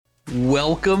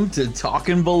Welcome to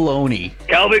Talking Baloney.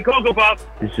 Calvin Cocoa Pop.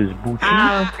 This is Bucci.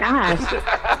 Oh, gosh.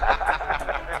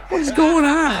 What is going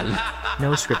on?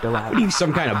 No script allowed. What are you,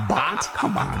 some kind of bot?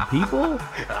 Come on, people.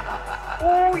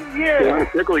 Oh, yeah.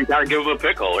 Pickle, you gotta give him a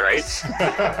pickle, right?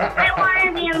 I want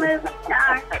to be a movie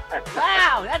star.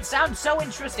 Wow, that sounds so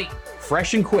interesting.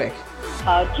 Fresh and quick.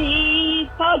 Pudgy,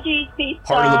 pizza.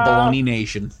 Part of the Baloney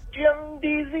Nation. Jim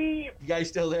DZ. You guys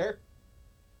still there?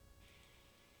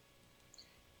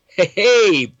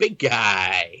 Hey, big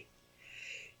guy.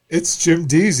 It's Jim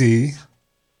Deasy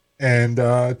and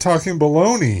Talking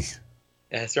Baloney.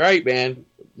 That's right, man.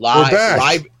 We're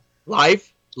back. Live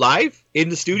in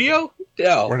the studio?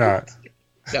 No. We're not.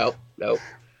 No.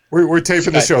 We're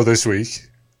taping the show this week.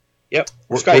 Yep.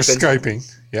 We're Skyping.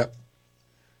 Yep.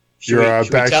 You're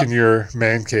back in your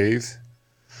man cave.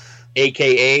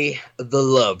 AKA the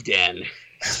Love Den.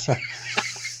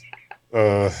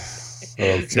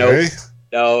 Okay. Nope.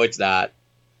 No, it's not.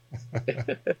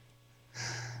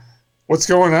 What's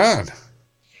going on?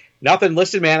 Nothing.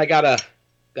 Listen, man, I got a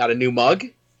new mug.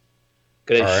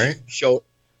 Gonna All right. show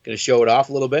it off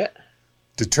a little bit.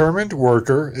 Determined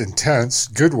worker, intense,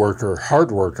 good worker,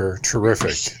 hard worker,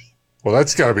 terrific. Well,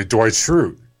 that's got to be Dwight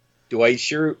Schrute. Dwight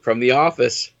Schrute from The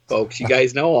Office, folks. You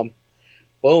guys know him.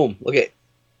 Boom. Look at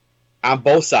on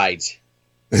both sides.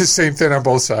 The same thing on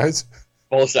both sides.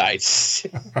 Both sides.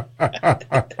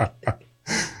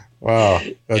 Wow,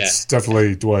 that's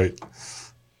definitely Dwight.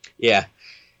 Yeah.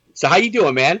 So how you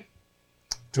doing, man?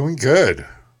 Doing good.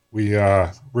 We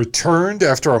returned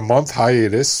after a month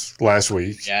hiatus last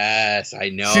week. Yes, I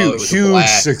know. Huge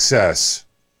success.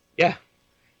 Yeah.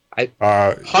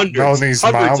 Melanie's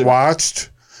mom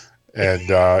watched, and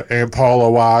Aunt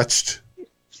Paula watched.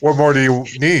 What more do you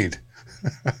need?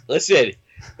 Listen,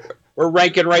 we're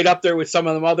ranking right up there with some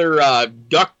of them other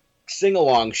duck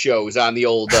sing-along shows on the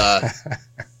old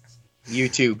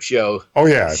YouTube show. Oh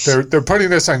yeah, they're putting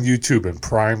this on YouTube in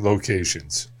prime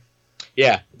locations.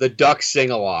 Yeah, the duck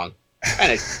sing-along. What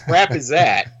kind of crap is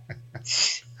that?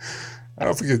 I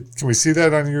don't think can we see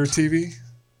that on your TV?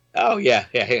 Oh yeah.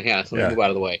 Hang on, let me move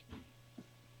out of the way.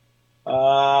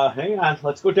 Hang on,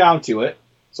 let's go down to it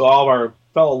so all of our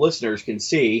fellow listeners can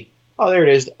see. Oh, there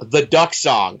it is, the duck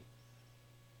song.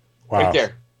 Wow. Right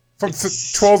there. From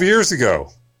 12 years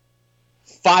ago.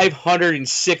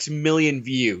 506 million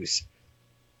views.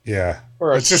 Yeah.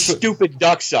 For a it's just stupid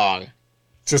duck song.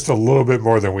 Just a little bit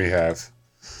more than we have.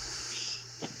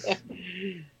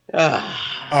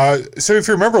 So if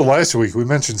you remember last week, we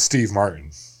mentioned Steve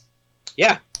Martin.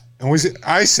 Yeah. And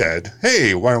I said,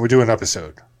 hey, why don't we do an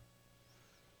episode?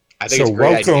 I think it's a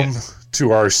great welcome idea.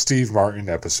 To our Steve Martin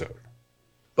episode.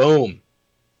 Boom.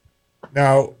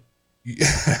 Now,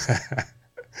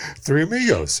 Three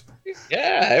Amigos.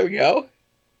 Yeah, there we go.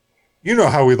 You know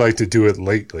how we like to do it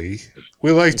lately.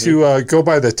 We like to go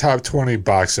by the top 20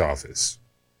 box office.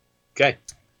 Okay.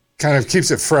 Kind of keeps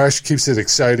it fresh, keeps it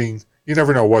exciting. You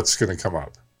never know what's going to come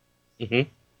up. Mm-hmm.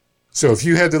 So if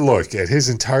you had to look at his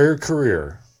entire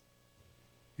career,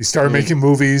 he started making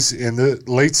movies in the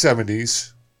late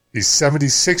 70s. He's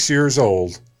 76 years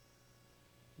old.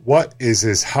 What is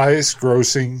his highest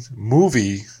grossing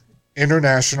movie,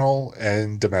 international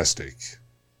and domestic?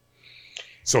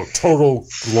 So total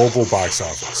global box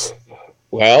office.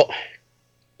 Well,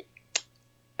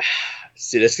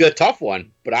 see, this is a tough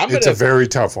one, but It's a very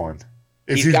tough one.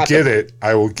 If you get it,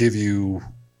 I will give you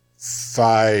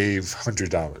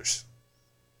 $500.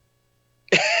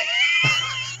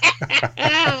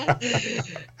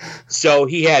 So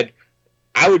he had.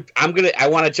 I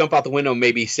want to jump out the window and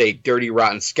maybe say Dirty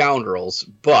Rotten Scoundrels,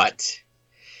 but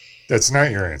that's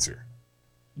not your answer.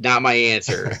 Not my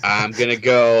answer. I'm gonna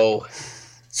go.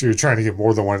 So you're trying to get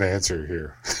more than one answer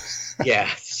here.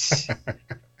 Yes.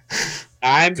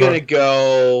 I'm gonna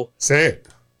go. Say it.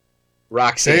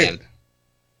 Roxanne.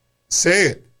 Say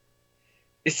it.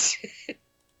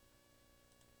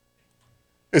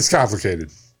 It's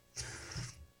complicated.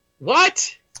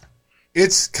 What?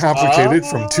 It's complicated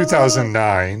from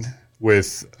 2009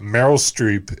 with Meryl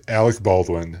Streep, Alec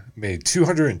Baldwin, made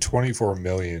 $224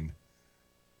 million.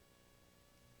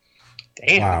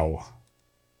 Damn. Wow.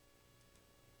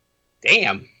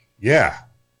 Damn. Yeah.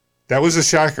 That was a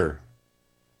shocker.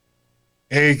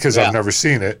 A, because I've never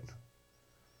seen it.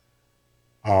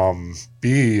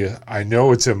 B, I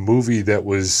know it's a movie that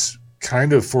was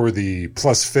kind of for the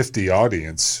plus 50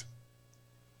 audience.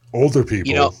 Older people.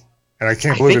 You know, and I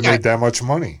can't believe it made that much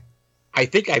money. I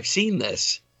think I've seen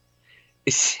this.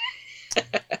 It's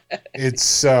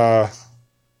like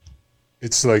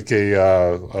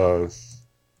an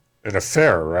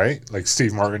affair, right? Like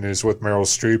Steve Martin is with Meryl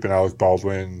Streep and Alec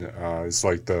Baldwin is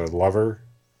like the lover.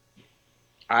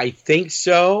 I think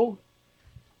so.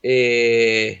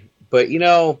 But you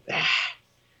know,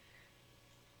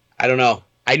 I don't know.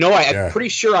 I'm pretty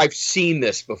sure I've seen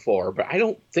this before, but I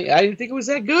didn't think it was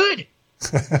that good.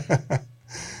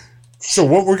 So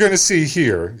what we're going to see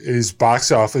here is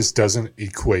box office doesn't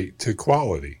equate to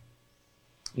quality.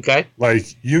 Okay.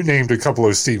 Like, you named a couple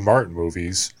of Steve Martin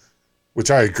movies, which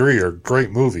I agree are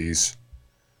great movies.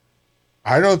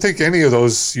 I don't think any of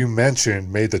those you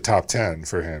mentioned made the top 10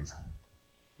 for him.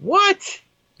 What?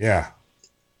 Yeah.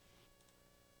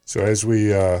 So as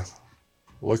we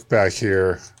look back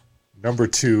here, number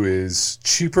 2 is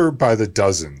Cheaper by the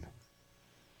Dozen.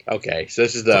 Okay, so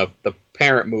this is the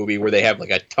parent movie where they have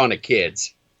like a ton of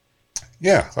kids.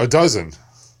 Yeah, a dozen.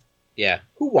 Yeah,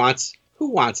 who wants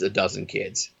a dozen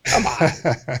kids? Come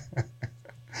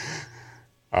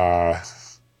on.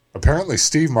 Apparently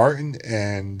Steve Martin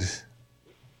and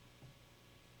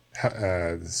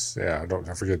I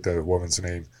forget the woman's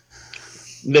name.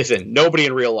 Listen, nobody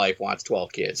in real life wants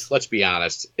 12 kids. Let's be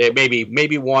honest.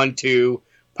 Maybe 1, 2,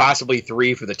 possibly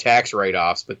 3 for the tax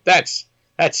write-offs, but that's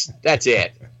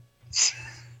it.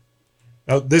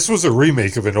 Now, this was a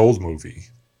remake of an old movie.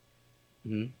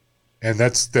 Mm-hmm. And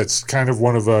that's kind of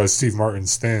one of Steve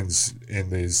Martin's things in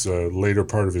his later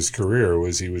part of his career,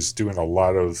 was he was doing a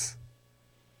lot of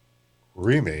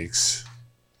remakes.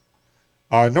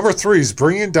 Number 3 is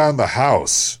Bringing Down the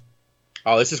House.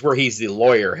 Oh, this is where he's the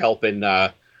lawyer helping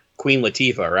Queen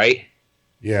Latifah, right?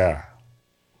 Yeah.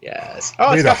 Yes.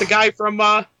 Oh, it's got the guy from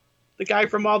all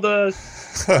the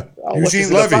Eugene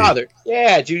Levy. Father.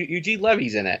 Yeah, Eugene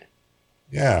Levy's in it.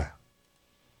 Yeah.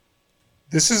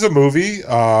 This is a movie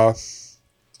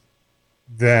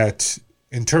that,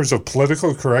 in terms of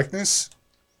political correctness,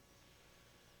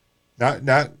 not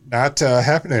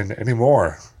happening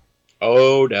anymore.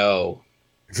 Oh no!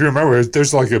 If you remember,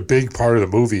 there's like a big part of the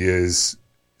movie is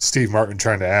Steve Martin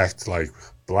trying to act like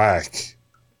black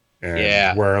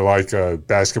and wear like a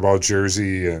basketball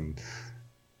jersey and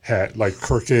hat like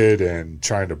crooked and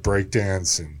trying to break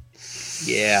dance and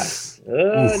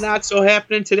not so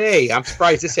happening today. I'm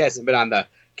surprised this hasn't been on the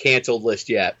canceled list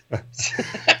yet.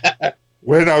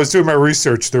 When I was doing my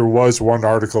research, there was one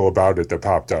article about it that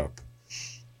popped up.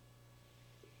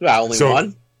 Well, only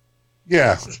one?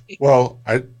 Yeah. Well,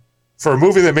 for a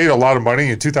movie that made a lot of money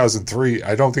in 2003,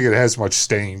 I don't think it has much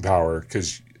staying power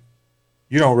because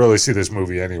you don't really see this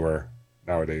movie anywhere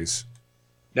nowadays.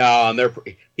 No, and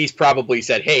he's probably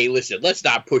said, "Hey, listen, let's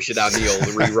not push it on the old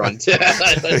rerun."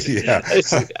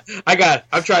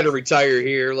 I'm trying to retire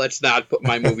here. Let's not put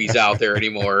my movies out there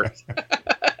anymore.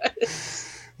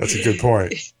 That's a good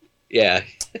point. Yeah.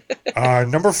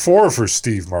 Number 4 for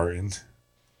Steve Martin,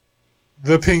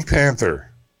 The Pink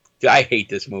Panther. I hate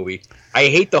this movie. I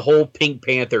hate the whole Pink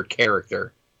Panther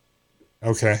character.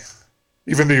 Okay.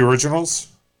 Even the originals?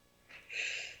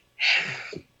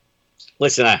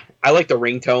 Listen, I like the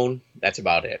ringtone. That's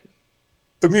about it.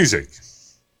 The music.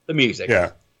 The music.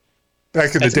 Yeah.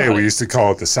 Back in the day, we used to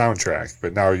call it the soundtrack,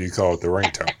 but now you call it the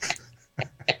ringtone.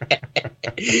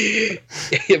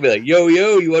 You'd be like, yo,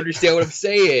 you understand what I'm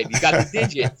saying? You got the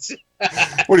digits.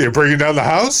 What are you, bringing down the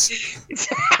house?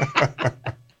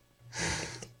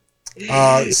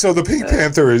 So the Pink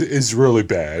Panther is really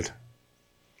bad.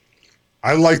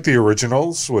 I like the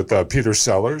originals with Peter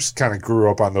Sellers. Kind of grew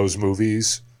up on those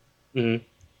movies. Mm-hmm.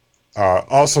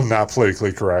 Also not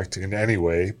politically correct in any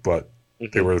way, but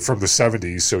they were from the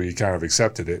 70s, so you kind of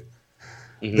accepted it.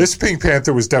 Mm-hmm. This Pink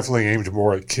Panther was definitely aimed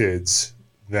more at kids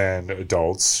than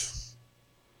adults,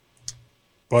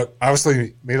 but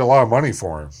obviously made a lot of money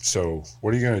for him. So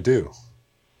what are you going to do?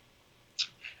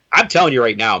 I'm telling you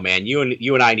right now, man, you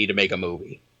and I need to make a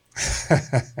movie.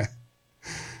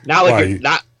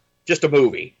 Not just a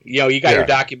movie. You know, you got your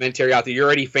documentary out there. You're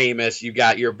already famous.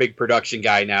 You're a big production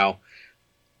guy now.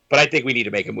 But I think we need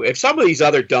to make a movie. If some of these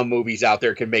other dumb movies out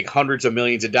there can make hundreds of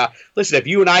millions of dollars, listen, if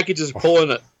you and I could just pull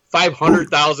in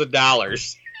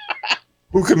 $500,000.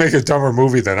 Who could make a dumber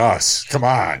movie than us? Come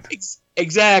on.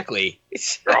 Exactly.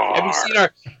 Have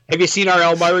you seen our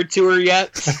Elmira tour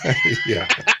yet? Yeah.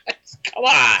 Come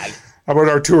on. How about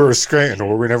our tour of Scranton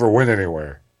where we never went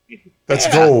anywhere?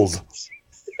 That's gold.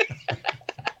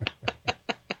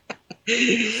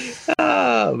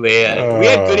 Oh, man. We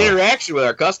had good interaction with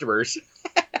our customers.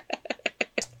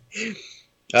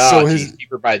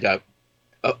 Cheaper by the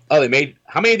they made...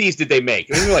 How many of these did they make?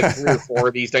 There were like 3 or 4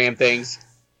 of these damn things.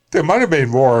 They might have made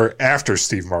more after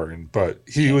Steve Martin, but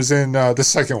he was in the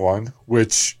second one,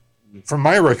 which, from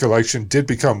my recollection, did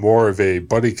become more of a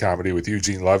buddy comedy with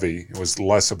Eugene Levy. It was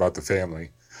less about the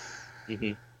family.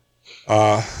 Mm-hmm.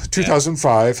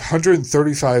 2005,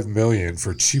 $135 million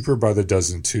for Cheaper by the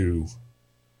Dozen 2.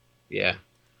 Yeah.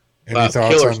 Any thoughts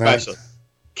on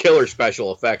Killer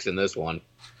special effects in this one.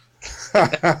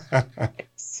 that?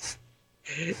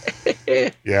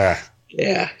 Yeah.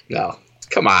 Yeah, no.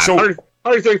 Come on. So-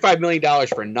 $135 million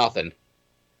for nothing.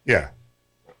 Yeah.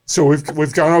 So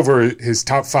we've gone over his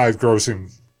top 5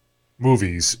 grossing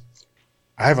movies.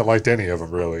 I haven't liked any of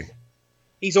them, really.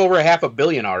 He's over $500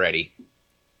 million already.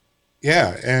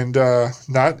 Yeah, and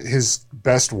not his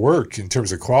best work in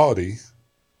terms of quality.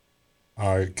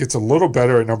 It gets a little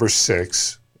better at number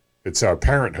 6. It's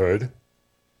Parenthood.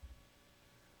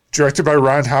 Directed by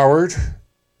Ron Howard.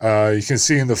 You can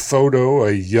see in the photo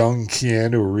a young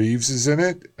Keanu Reeves is in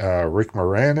it. Rick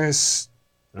Moranis,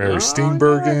 Mary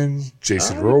Steenburgen,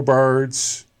 Jason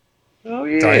Robards,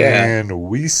 Diane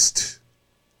Wiest.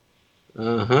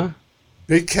 Uh-huh.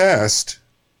 Big cast.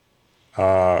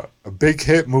 A big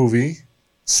hit movie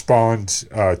spawned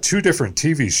 2 different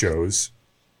TV shows.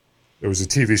 There was a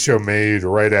TV show made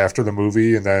right after the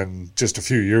movie, and then just a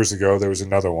few years ago, there was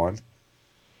another one.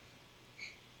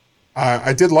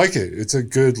 I did like it. It's a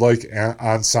good,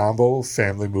 ensemble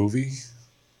family movie.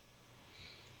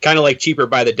 Kind of like Cheaper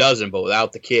by the Dozen, but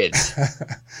without the kids.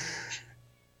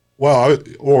 Well,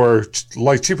 or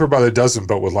like Cheaper by the Dozen,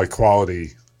 but with,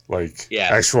 quality,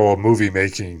 actual movie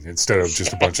making instead of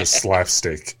just a bunch of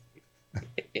slapstick.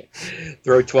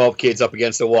 Throw 12 kids up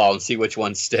against the wall and see which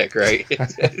ones stick, right?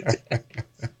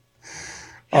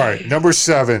 All right, number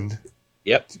 7.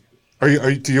 Yep.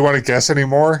 Do you want to guess any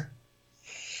more?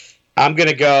 I'm going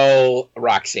to go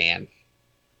Roxanne.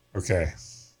 Okay.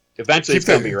 Eventually it's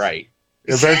going to be right.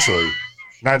 Eventually.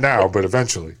 Not now, but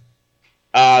eventually.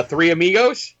 Three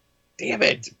Amigos? Damn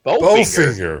it.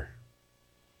 Bowfinger.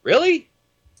 Really?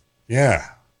 Yeah.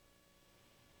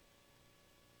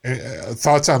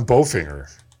 Thoughts on Bowfinger?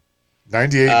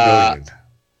 $98 million.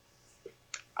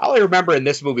 All I remember in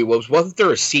this movie wasn't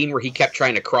there a scene where he kept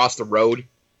trying to cross the road?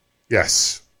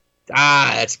 Yes.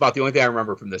 That's about the only thing I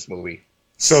remember from this movie.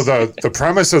 So the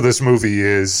premise of this movie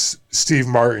is Steve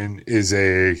Martin is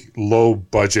a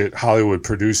low-budget Hollywood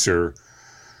producer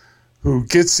who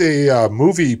gets a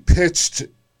movie pitched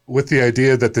with the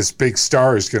idea that this big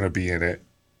star is going to be in it.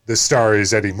 The star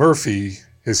is Eddie Murphy,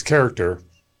 his character,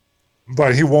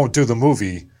 but he won't do the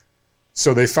movie.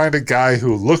 So they find a guy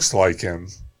who looks like him,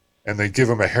 and they give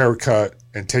him a haircut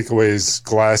and take away his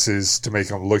glasses to make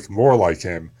him look more like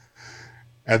him.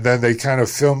 And then they kind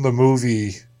of film the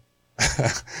movie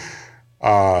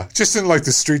just in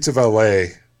the streets of LA.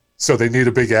 So they need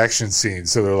a big action scene.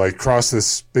 So they're like, cross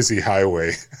this busy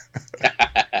highway.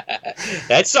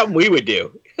 That's something we would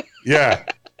do. Yeah.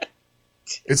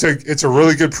 It's a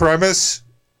really good premise.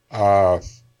 I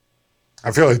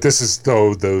feel like this is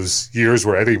those years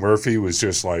where Eddie Murphy was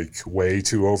just way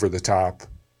too over the top.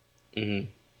 Mm-hmm.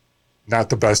 Not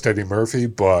the best Eddie Murphy,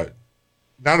 but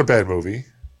not a bad movie.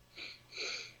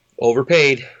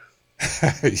 Overpaid.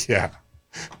 Yeah.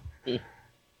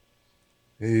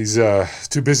 He's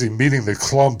too busy meeting the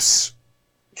clumps.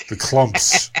 The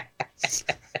clumps.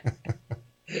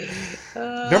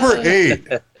 Number 8.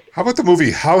 How about the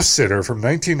movie House Sitter from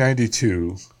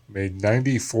 1992? Made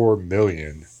 $94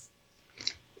 million.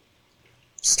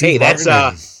 Steve that's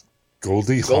Martin and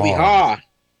Goldie Hawn. Goldie Hawn.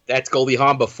 That's Goldie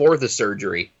Hawn before the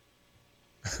surgery.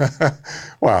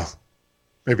 Well,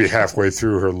 maybe halfway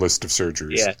through her list of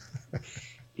surgeries. Yeah.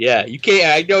 Yeah, you can't.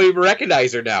 I don't even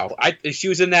recognize her now. She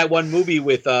was in that one movie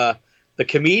with the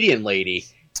comedian lady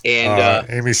and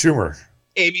Amy Schumer.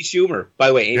 Amy Schumer. By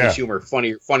the way, Amy Yeah. Schumer,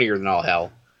 funnier than all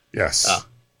hell. Yes.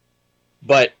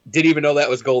 But didn't even know that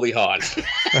was Goldie Hawn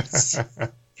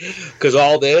because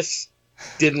all this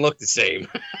didn't look the same.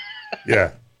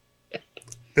 Yeah.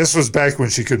 This was back when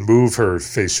she could move her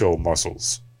facial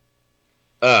muscles.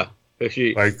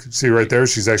 She. See right there,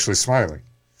 she's actually smiling.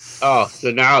 Oh,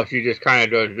 so now she just kind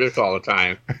of does this all the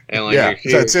time. And Yeah,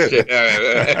 that's it.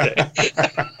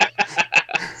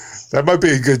 That might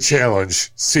be a good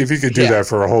challenge. See if you could do that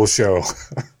for a whole show.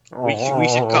 we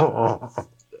should call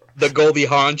the Goldie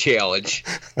Hawn challenge.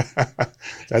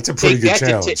 That's a pretty good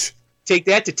challenge. Take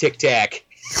that to Tic Tac.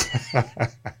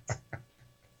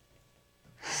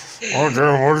 Oh,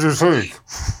 damn, what did you think?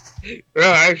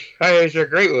 Yeah, it's a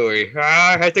great movie.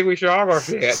 I think we should all go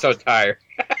see it. So tired.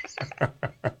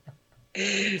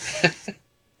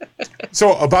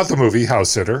 So about the movie House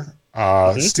Sitter,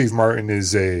 Steve Martin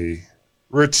is a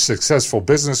rich, successful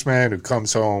businessman who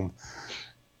comes home.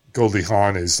 Goldie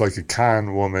Hawn is like a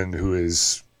con woman who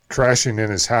is crashing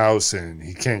in his house and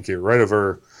he can't get rid of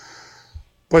her.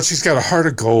 But she's got a heart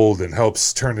of gold and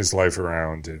helps turn his life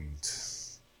around. And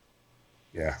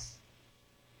yeah.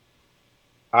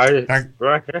 Not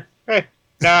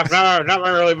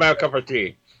really my cup of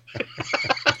tea.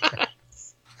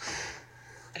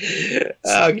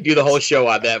 I can do the whole show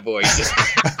on that voice.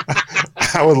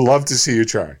 I would love to see you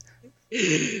try.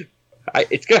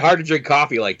 It's good hard to drink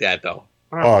coffee like that, though.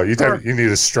 Oh, you need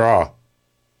a straw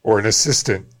or an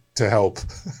assistant to help.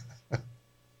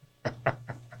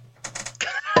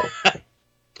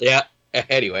 Yeah.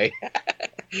 Anyway.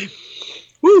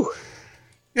 Woo.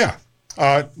 Yeah.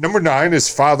 Number 9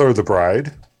 is Father of the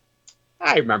Bride.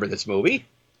 I remember this movie.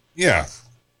 Yeah.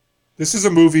 This is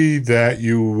a movie that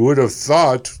you would have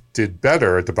thought did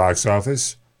better at the box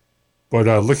office, but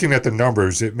looking at the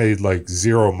numbers, it made like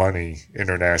zero money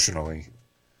internationally.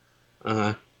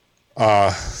 So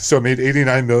it made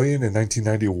 $89 million in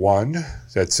 1991.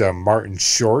 That's Martin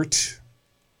Short,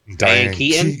 Diane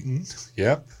Keaton.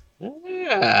 Yep.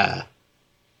 Yeah.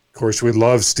 Of course, we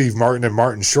love Steve Martin and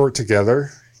Martin Short together.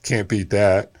 Can't beat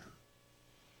that.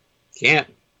 Can't.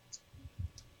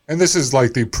 And this is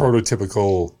like the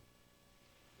prototypical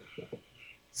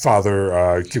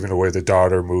father giving away the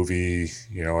daughter movie.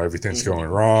 You know, everything's going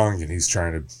wrong, and he's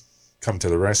trying to come to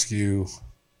the rescue.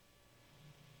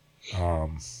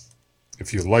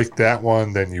 If you liked that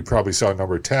one, then you probably saw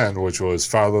number 10, which was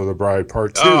Father of the Bride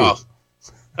Part 2. Oh.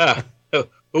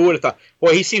 Who would have thought?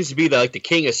 Boy, he seems to be the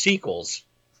king of sequels.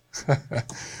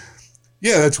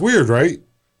 Yeah, that's weird, right?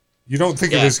 You don't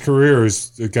think of his career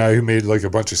as the guy who made like a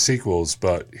bunch of sequels,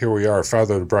 but here we are,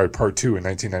 Father of the Bride Part 2 in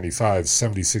 1995,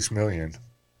 $76 million.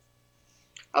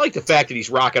 I like the fact that he's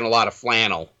rocking a lot of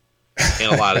flannel in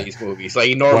a lot of these movies.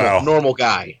 Like a normal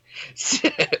guy.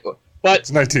 But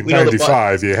it's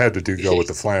 1995. You had to go with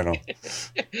the flannel.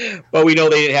 But we know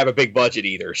they didn't have a big budget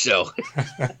either, so.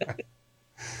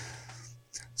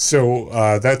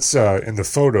 So that's in the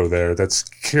photo there. That's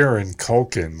Kieran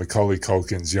Culkin, Macaulay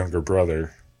Culkin's younger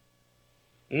brother.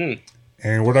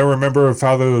 And what I remember of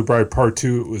Father of the Bride Part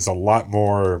 2, it was a lot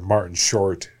more Martin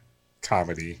Short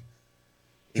comedy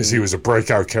because he was a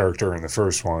breakout character in the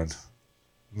first one.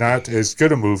 Not as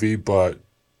good a movie, but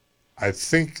I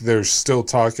think they're still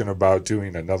talking about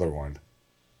doing another one.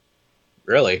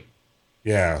 Really?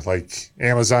 Yeah, like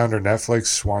Amazon or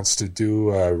Netflix wants to do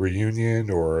a reunion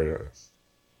or a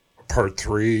Part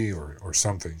 3 or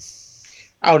something.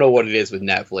 I don't know what it is with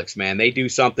Netflix, man. They do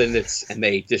something they hit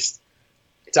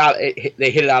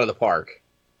it out of the park.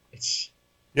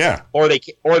 Or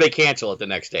they cancel it the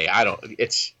next day. I don't.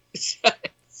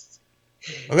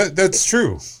 Well, that's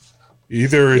true.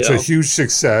 Either it's a huge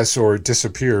success or it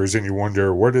disappears, and you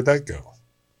wonder where did that go.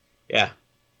 Yeah,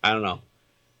 I don't know.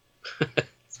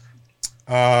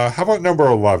 How about number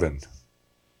 11?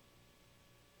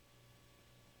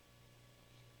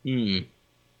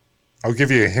 I'll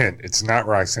give you a hint. It's not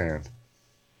Roxanne.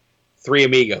 Three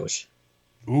Amigos.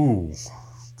 Ooh,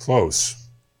 close.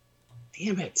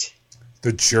 Damn it.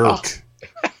 The Jerk. Oh.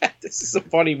 This is a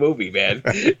funny movie, man.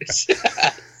 I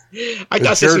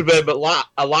thought this would have been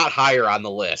a lot higher on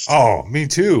the list. Oh, me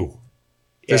too.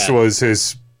 Yeah. This was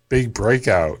his big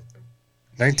breakout.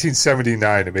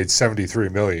 1979, it made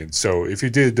 $73 million. So if you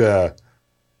did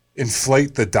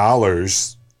inflate the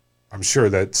dollars, I'm sure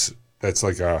that's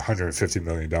like a $150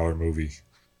 million movie.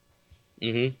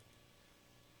 Mm-hmm.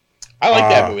 I like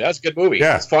that movie. That's a good movie.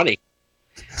 Yeah. It's funny.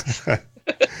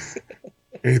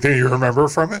 Anything you remember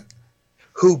from it?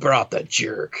 Who brought the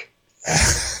jerk?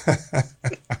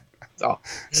 Oh.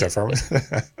 Is that from it?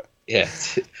 Yeah.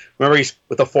 Remember he's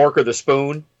with the fork or the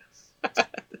spoon?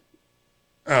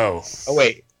 Oh,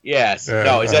 wait. Yes.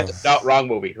 No, is that no, wrong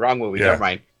movie. Wrong movie. Yeah. Never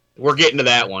mind. We're getting to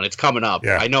that one. It's coming up.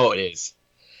 Yeah. I know it is.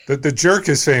 The Jerk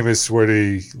is famous where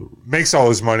he makes all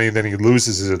his money and then he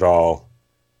loses it all.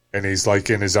 And he's like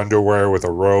in his underwear with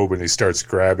a robe and he starts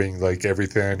grabbing like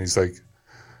everything. He's like,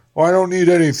 "Well, I don't need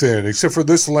anything except for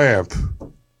this lamp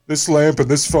and this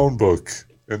phone book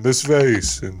and this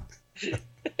vase." And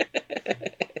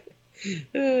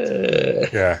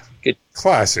yeah. Good.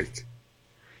 Classic.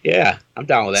 Yeah, I'm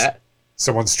down with that.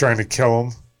 Someone's trying to kill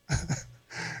him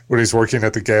when he's working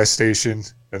at the gas station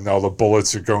and all the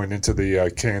bullets are going into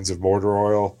the cans of motor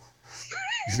oil.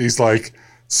 And he's like,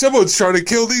 "Someone's trying to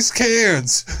kill these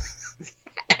cans."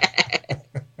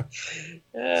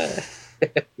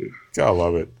 Gotta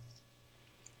love it.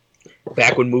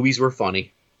 Back when movies were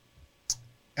funny.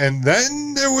 And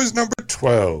then there was number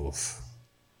 12.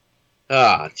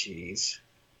 Ah, jeez.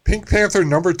 Pink Panther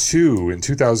number 2 in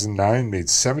 2009 made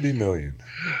 $70 million.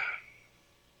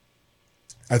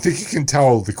 I think you can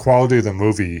tell the quality of the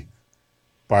movie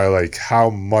by like how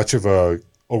much of a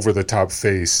over-the-top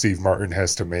face Steve Martin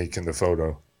has to make in the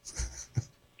photo.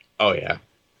 Oh, yeah.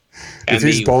 If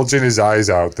he's bulging his eyes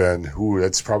out, then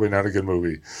that's probably not a good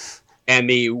movie. And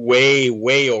the way,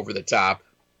 way over-the-top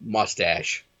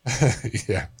mustache.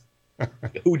 Yeah.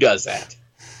 Who does that?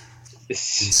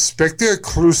 Inspector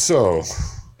Clouseau.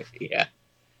 Yeah.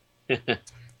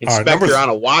 Inspector on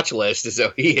a watch list is who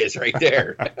he is right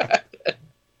there.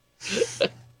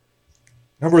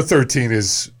 Number 13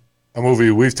 is a movie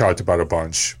we've talked about a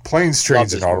bunch. Planes,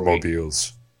 Trains, and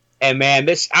Automobiles. And man,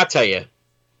 I'll tell you.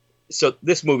 So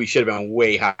this movie should have been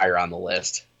way higher on the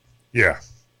list. Yeah.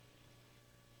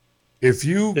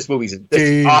 This movie's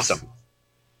awesome.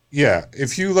 Yeah,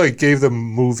 if you gave the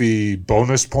movie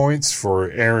bonus points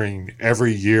for airing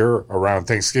every year around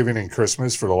Thanksgiving and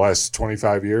Christmas for the last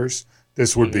 25 years,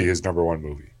 this would be his number one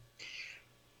movie.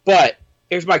 But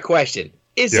here's my question: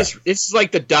 this is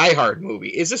like the Die Hard movie?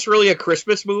 Is this really a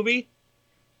Christmas movie?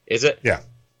 Is it? Yeah.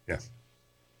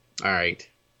 All right.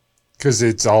 Because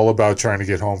it's all about trying to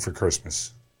get home for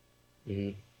Christmas.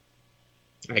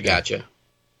 I gotcha.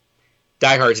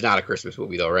 Die Hard's not a Christmas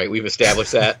movie, though, right? We've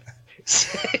established that.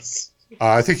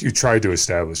 I think you tried to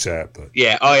establish that, but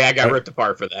yeah. Oh, yeah. I got ripped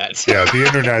apart for that. Yeah, the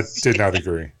internet did not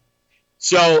agree.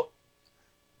 So,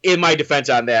 in my defense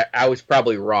on that, I was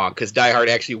probably wrong because Die Hard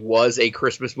actually was a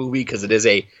Christmas movie because it is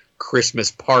a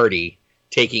Christmas party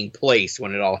taking place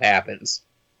when it all happens.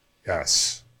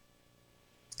 Yes.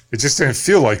 It just didn't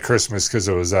feel like Christmas because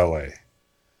it was L.A.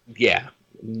 Yeah.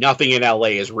 Nothing in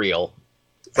L.A. is real.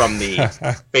 From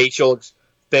the facial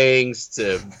things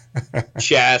to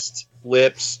chest,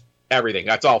 lips, everything.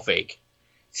 That's all fake.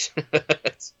 All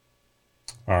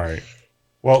right.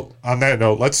 Well, on that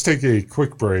note, let's take a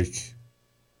quick break.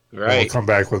 Right. We'll come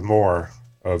back with more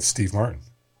of Steve Martin.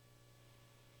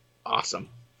 Awesome.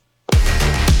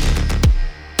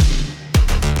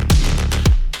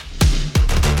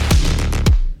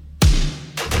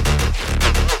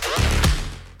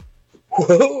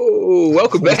 Whoa!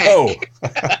 Welcome back. Whoa.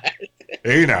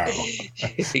 Hey now.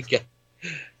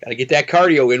 Gotta get that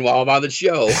cardio in while I'm on the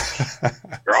show.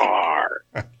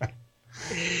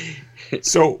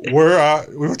 So we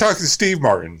were talking to Steve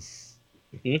Martin.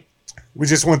 Mm-hmm. We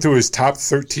just went through his top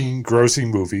 13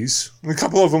 grossing movies. And a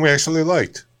couple of them we actually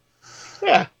liked.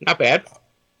 Yeah, not bad.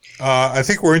 I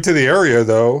think we're into the area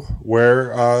though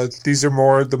where these are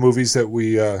more the movies that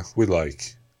we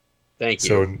like. Thank you.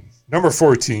 So number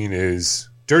 14 is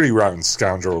Dirty Rotten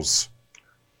Scoundrels,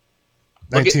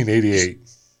 1988.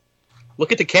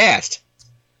 Look at the cast.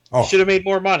 Oh, should have made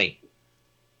more money.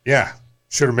 Yeah,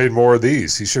 should have made more of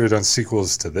these. He should have done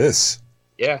sequels to this.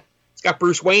 Yeah, it's got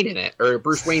Bruce Wayne in it, or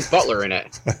Bruce Wayne's butler in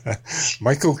it.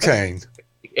 Michael Caine.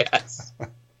 Yes.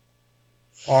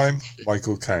 I'm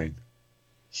Michael Caine.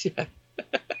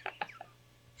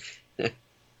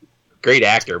 Great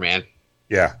actor, man.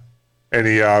 Yeah.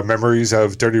 Any memories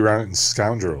of Dirty Rotten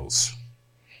Scoundrels?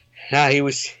 Yeah, he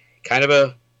was kind of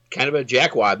a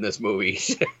jackwad in this movie.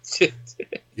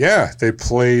 Yeah, they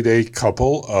played a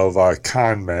couple of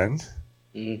con men.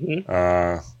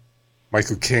 Mm-hmm.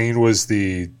 Michael Caine was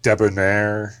the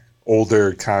debonair,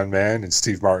 older con man, and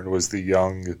Steve Martin was the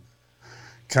young,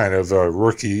 kind of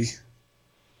rookie.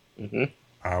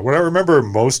 Mm-hmm. What I remember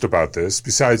most about this,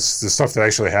 besides the stuff that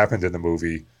actually happened in the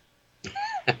movie,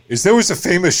 is there was a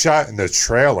famous shot in the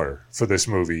trailer for this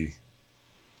movie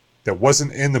that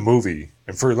wasn't in the movie.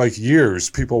 And for years,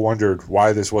 people wondered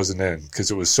why this wasn't in, because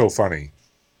it was so funny.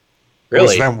 Really? It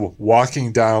was them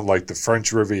walking down the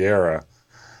French Riviera,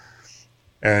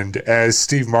 and as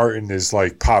Steve Martin is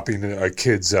popping a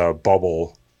kid's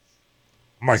bubble,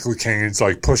 Michael Caine's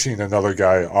pushing another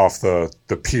guy off the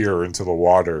pier into the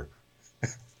water.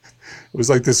 It was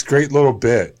this great little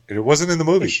bit, and it wasn't in the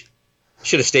movie.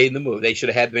 Should have stayed in the movie. They should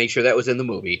have had to make sure that was in the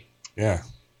movie. Yeah.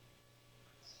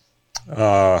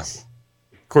 Of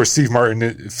course, Steve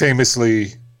Martin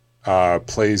famously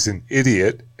plays an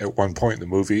idiot at one point in the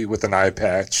movie with an eye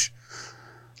patch.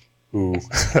 Who?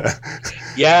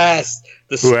 Yes,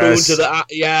 the spoon to the eye.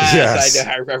 Yes.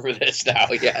 I remember this now.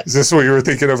 Yes. Is this what you were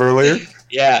thinking of earlier?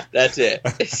 Yeah, that's it.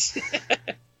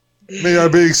 May I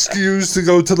be excused to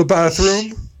go to the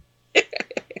bathroom?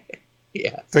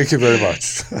 Yeah. Thank you very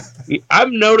much.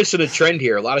 I'm noticing a trend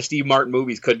here. A lot of Steve Martin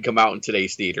movies couldn't come out in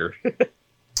today's theater.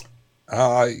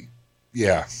 Yeah.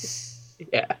 Yeah.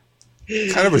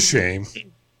 Kind of a shame.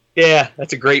 Yeah,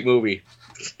 that's a great movie.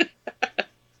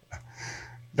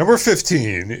 Number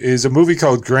 15 is a movie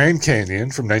called Grand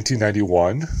Canyon from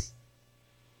 1991.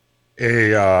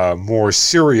 A more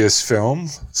serious film.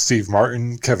 Steve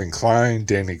Martin, Kevin Kline,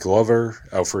 Danny Glover,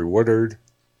 Alfred Woodard.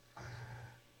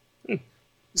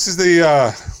 This is the,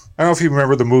 I don't know if you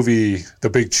remember the movie The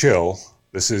Big Chill.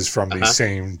 This is from the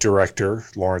same director,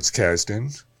 Lawrence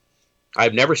Kasdan.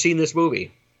 I've never seen this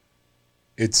movie.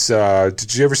 It's,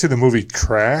 did you ever see the movie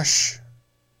Crash?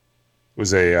 It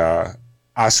was a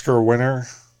Oscar winner.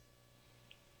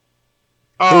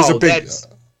 Oh,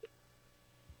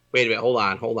 Wait a minute.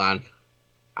 Hold on.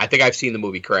 I think I've seen the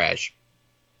movie Crash.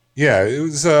 Yeah, it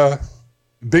was a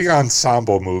big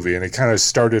ensemble movie, and it kind of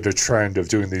started a trend of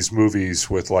doing these movies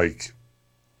with like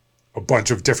a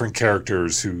bunch of different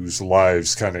characters whose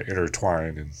lives kind of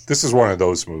intertwine. And this is one of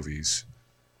those movies.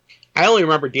 I only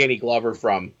remember Danny Glover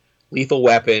from Lethal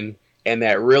Weapon and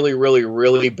that really, really,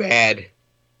 really bad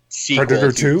sequel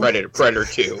Predator to 2? Predator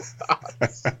 2.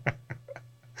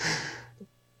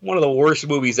 One of the worst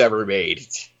movies ever made.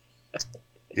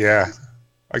 Yeah,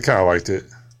 I kind of liked it.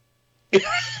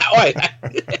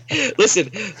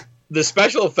 Listen, the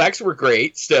special effects were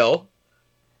great still,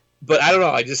 but I don't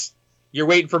know. You're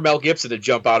waiting for Mel Gibson to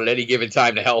jump out at any given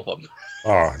time to help him.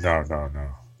 Oh, no.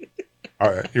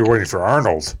 You're waiting for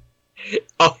Arnold.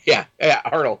 Oh, yeah,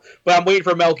 Arnold. But I'm waiting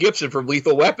for Mel Gibson from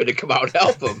Lethal Weapon to come out and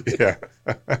help him.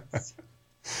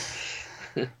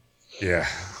 Yeah.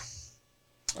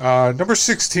 Number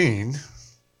 16,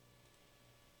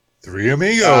 Three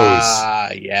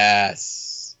Amigos.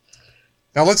 Yes.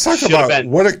 Now let's talk about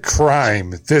what a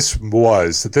crime this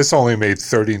was, that this only made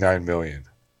 $39 million.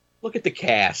 Look at the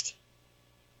cast.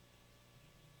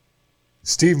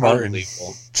 Steve Martin,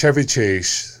 Chevy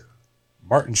Chase,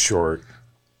 Martin Short.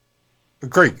 A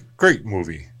great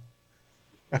movie.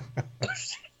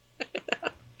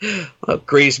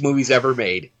 Greatest movies ever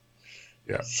made.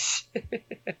 Yeah.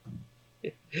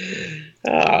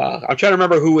 I'm trying to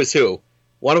remember who was who.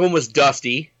 One of them was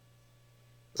Dusty,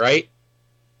 right?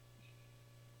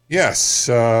 Yes.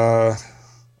 I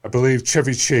believe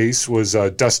Chevy Chase was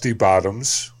Dusty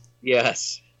Bottoms.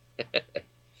 Yes.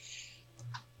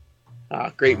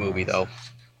 Great movie, though.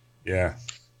 Yeah.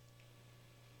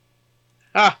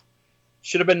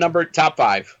 Should have been numbered top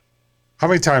 5. How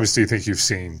many times do you think you've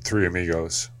seen Three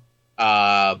Amigos?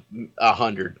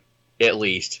 100, at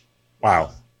least. Wow. I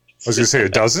was going to say a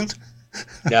dozen?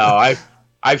 No,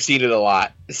 I've seen it a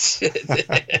lot.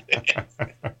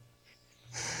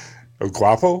 El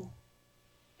Guapo?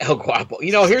 El Guapo.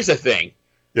 Here's the thing.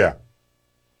 Yeah.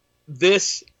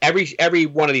 Every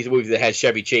one of these movies that has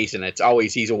Chevy Chase in it, it's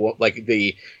always he's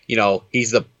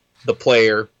the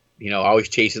player, always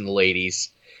chasing the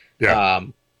ladies. Yeah.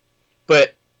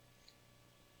 But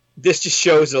this just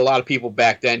shows that a lot of people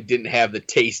back then didn't have the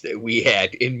taste that we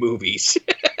had in movies.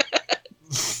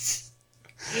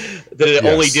 That it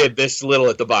only did this little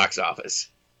at the box office.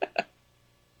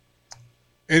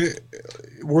 And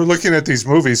we're looking at these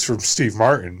movies from Steve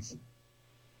Martin.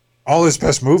 All his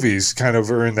best movies kind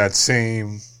of are in that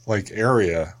same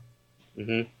area.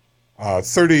 Mm-hmm.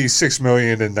 36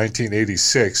 million in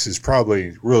 1986 is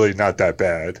probably really not that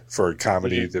bad for a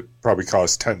comedy that probably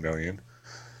cost 10 million.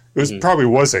 It probably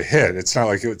was a hit. It's not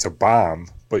like it's a bomb,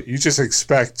 but you just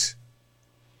expect,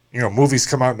 movies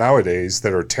come out nowadays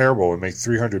that are terrible and make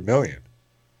 300 million.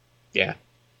 Yeah.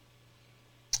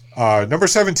 Number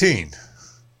 17.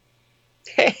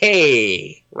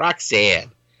 Hey,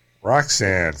 Roxanne.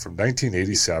 Roxanne from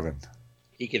 1987.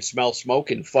 He can smell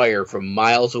smoke and fire from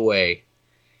miles away.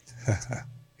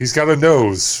 He's got a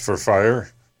nose for fire.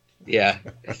 Yeah.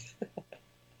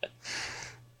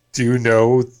 Do you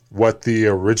know what the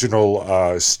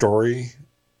original story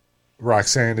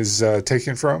Roxanne is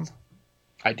taken from?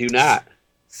 I do not.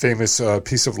 Famous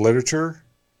piece of literature?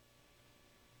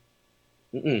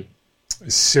 Mm-mm.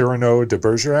 Cyrano de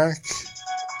Bergerac.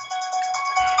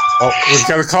 Oh, we've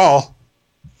got a call.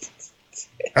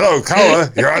 Hello,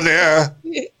 caller. You're on the air.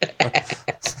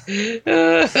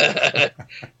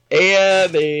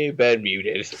 And they've been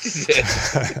muted.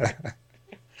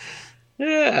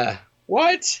 Yeah.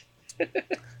 What?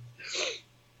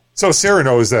 So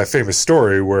Cyrano is that famous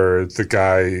story where the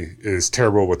guy is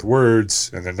terrible with words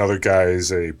and another guy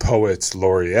is a poet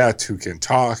laureate who can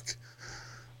talk.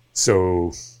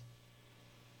 So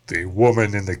the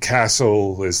woman in the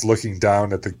castle is looking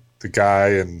down at the guy,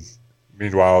 and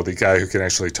meanwhile the guy who can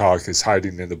actually talk is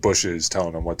hiding in the bushes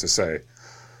telling him what to say.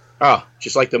 Oh,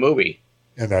 just like the movie.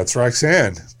 And that's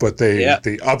Roxanne. But they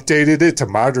updated it to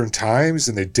modern times,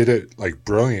 and they did it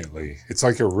brilliantly. It's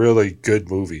like a really good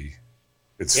movie.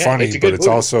 It's funny, but it's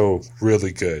also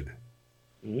really good.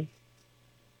 Mm-hmm.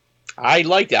 I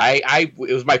liked it.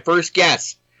 It was my first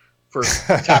guess for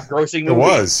top grossing movie. It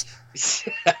was.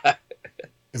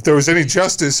 If there was any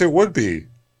justice, it would be.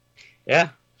 Yeah.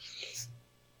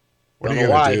 What are you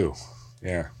going to do?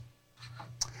 Yeah.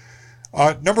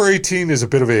 Number 18 is a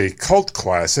bit of a cult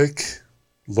classic,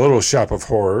 Little Shop of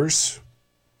Horrors.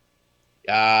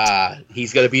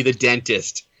 He's going to be the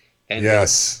dentist. And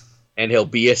yes. And he'll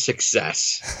be a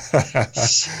success.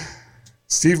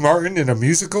 Steve Martin in a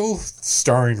musical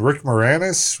starring Rick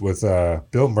Moranis with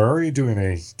Bill Murray doing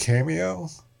a cameo.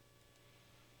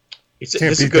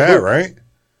 Can't beat that, right?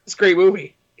 It's a great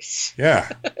movie. Yeah.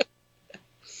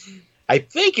 I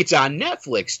think it's on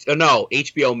Netflix. Oh, no,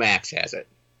 HBO Max has it.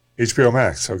 HBO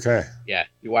Max. Okay. Yeah,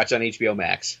 you watch on HBO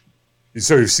Max.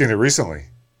 So you've seen it recently?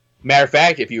 Matter of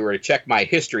fact, if you were to check my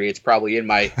history, it's probably in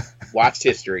my watched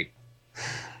history.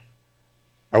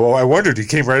 Well, I wondered. You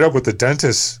came right up with the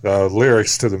dentist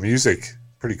lyrics to the music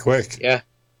pretty quick. Yeah.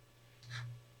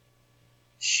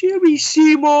 Sherry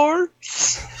Seymour.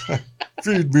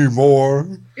 Feed me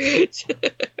more.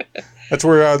 That's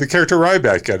where the character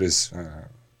Ryback got his.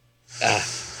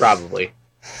 Probably.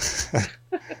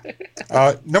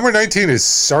 Number 19 is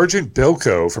Sergeant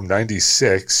Bilko from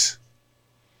 '96.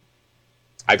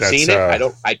 I've seen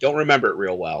it. I don't remember it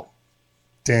real well.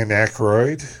 Dan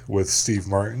Aykroyd with Steve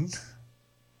Martin.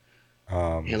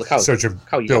 Man, look Sergeant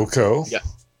Bilko. Yeah,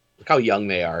 look how young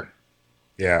they are.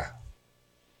 Yeah.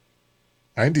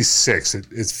 96.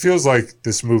 It feels like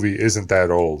this movie isn't that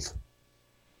old.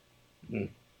 Mm.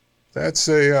 That's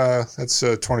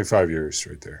 25 years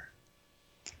right there.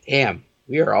 Damn,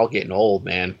 we are all getting old,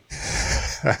 man.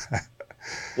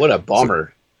 What a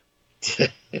bummer.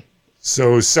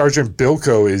 So Sergeant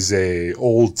Bilko is a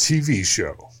old TV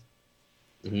show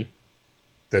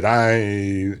that I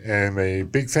am a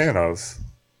big fan of.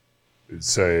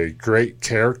 It's a great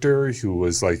character who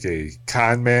was like a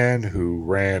con man who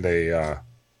ran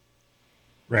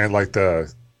like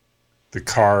the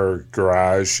car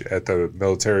garage at the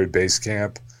military base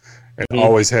camp and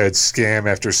always had scam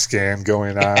after scam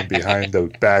going on behind the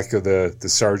back of the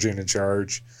sergeant in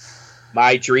charge.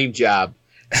 My dream job.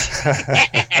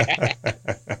 Yeah,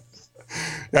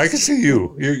 I can see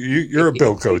you. You're a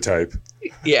Bilko type.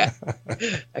 Yeah.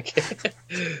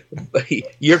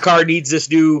 Your car needs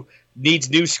new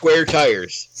square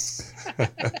tires.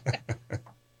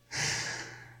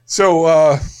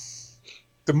 So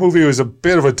the movie was a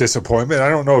bit of a disappointment. I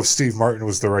don't know if Steve Martin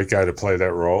was the right guy to play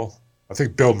that role. I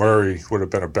think Bill Murray would have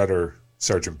been a better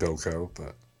Sergeant Bilko,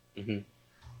 but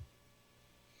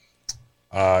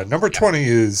number 20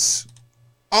 is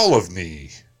All of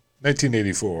Me,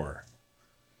 1984.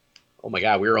 Oh my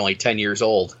God, we were only 10 years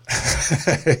old.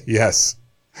 Yes.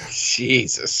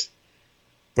 Jesus.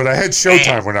 But I had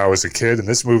Showtime when I was a kid, and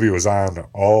this movie was on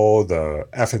all the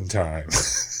effing time.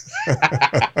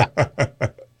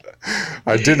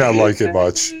 I did not like it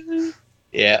much.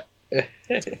 Yeah.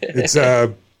 It's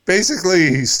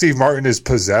basically Steve Martin is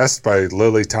possessed by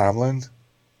Lily Tomlin.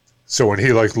 So when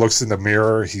he looks in the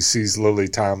mirror, he sees Lily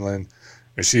Tomlin,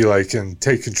 and she can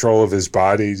take control of his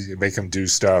body and make him do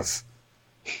stuff.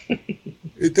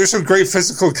 There's some great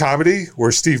physical comedy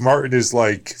where Steve Martin is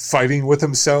fighting with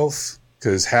himself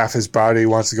because half his body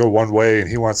wants to go one way and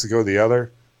he wants to go the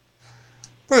other.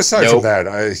 But aside from that,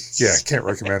 I can't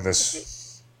recommend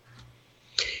this.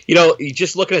 You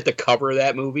just looking at the cover of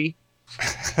that movie.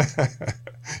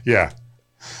 Yeah.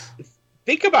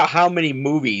 Think about how many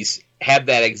movies have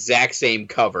that exact same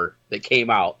cover that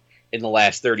came out in the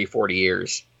last 30, 40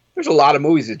 years. There's a lot of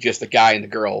movies with just the guy and the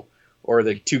girl, or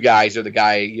the two guys or the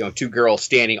guy, two girls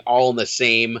standing all in the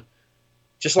same,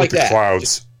 just like that.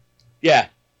 Clouds. Yeah.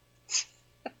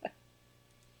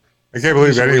 I can't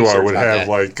believe anyone would have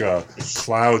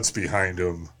clouds behind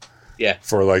them. Yeah.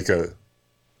 For a.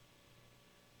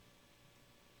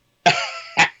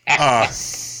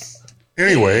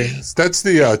 Anyway, that's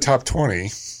the top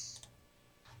 20.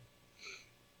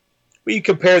 Well, you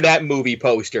compare that movie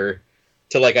poster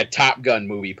to a Top Gun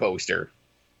movie poster.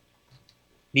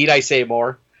 Need I say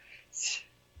more?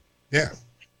 Yeah.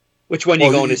 Which one are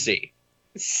you going to see?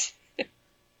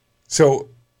 So,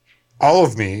 All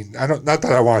of Me, not that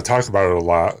I want to talk about it a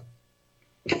lot,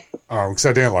 because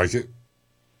I didn't like it,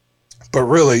 but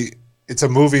really, it's a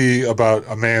movie about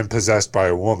a man possessed by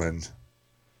a woman.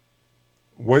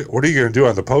 What are you going to do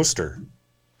on the poster?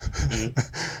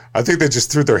 I think they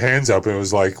just threw their hands up and it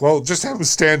was well, just have them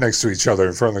stand next to each other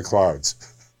in front of the clouds.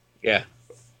 Yeah.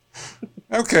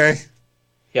 Okay.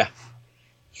 Yeah.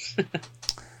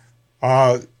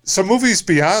 Some movies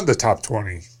beyond the top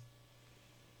 20.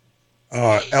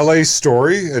 L.A.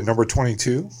 Story at number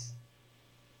 22.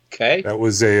 Okay. That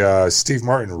was Steve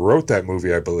Martin wrote that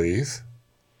movie, I believe.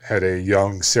 Had a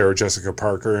young Sarah Jessica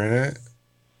Parker in it.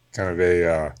 Kind of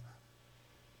a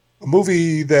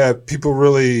movie that people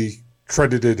really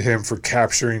credited him for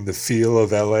capturing the feel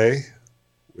of L.A.,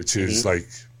 which is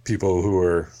people who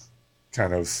are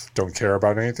kind of don't care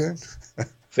about anything.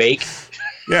 Fake.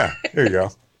 Yeah, there you go.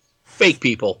 Fake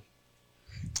people.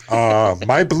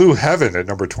 My Blue Heaven at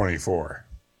number 24.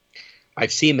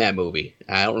 I've seen that movie.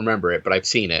 I don't remember it, but I've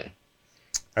seen it.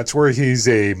 That's where he's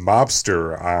a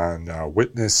mobster on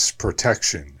witness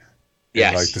protection in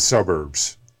Yes. the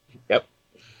suburbs. Yep.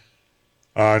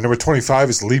 Number 25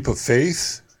 is Leap of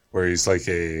Faith, where he's like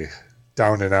a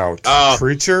down and out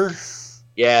preacher.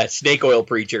 Yeah, snake oil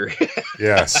preacher.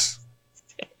 Yes.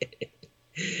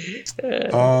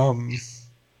 Number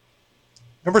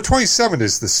 27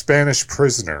 is The Spanish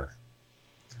Prisoner,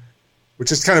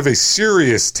 which is kind of a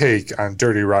serious take on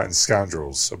Dirty Rotten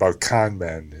Scoundrels about con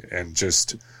men, and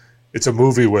just, it's a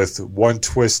movie with one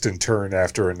twist and turn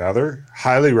after another.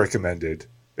 Highly recommended.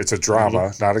 It's a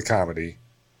drama, not a comedy.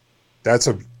 That's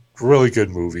a really good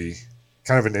movie.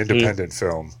 Kind of an independent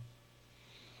film.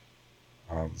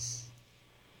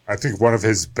 I think one of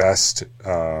his best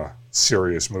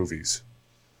serious movies.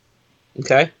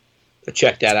 Okay. I'll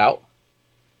check that out.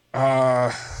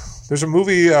 There's a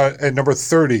movie at number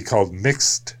 30 called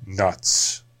Mixed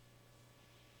Nuts.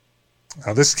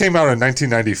 This came out in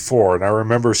 1994, and I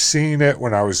remember seeing it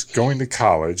when I was going to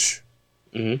college.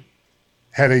 Mm-hmm.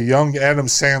 Had a young Adam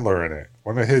Sandler in it,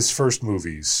 one of his first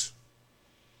movies.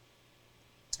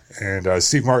 And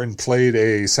Steve Martin played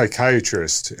a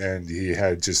psychiatrist, and he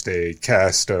had just a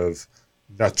cast of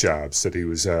nut jobs that he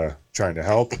was trying to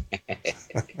help.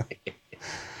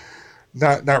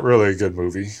 Not really a good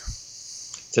movie.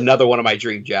 It's another one of my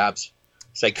dream jobs.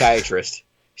 Psychiatrist.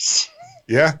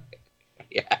 Yeah?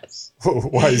 Yes.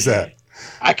 Why is that?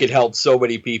 I could help so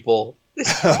many people.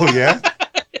 Oh, yeah?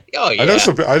 Oh, yeah.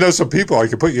 I know some people I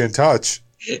can put you in touch.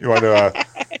 You want to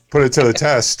put it to the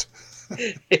test?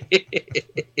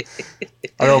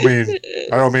 I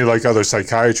don't mean like other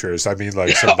psychiatrists. I mean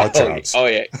like some nut jobs. Oh,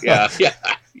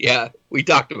 yeah. We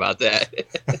talked about that.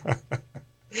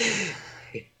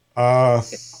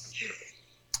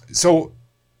 So,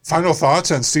 final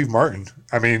thoughts on Steve Martin.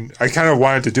 I mean, I kind of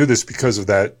wanted to do this because of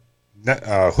that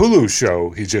Hulu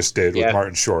show he just did with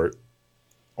Martin Short.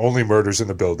 Only Murders in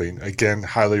the Building. Again,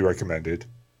 highly recommended.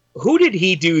 Who did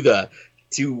he do the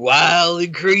Two Wild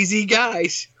and Crazy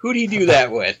Guys? Who did he do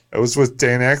that with? It was with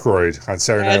Dan Aykroyd on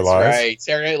Saturday Night Live. That's right,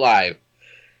 Saturday Night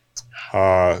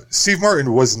Live. Steve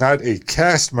Martin was not a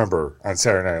cast member on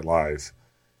Saturday Night Live.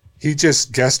 He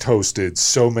just guest hosted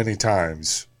so many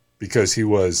times because he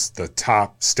was the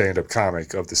top stand-up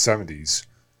comic of the 70s.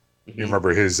 Mm-hmm. You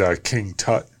remember his King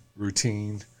Tut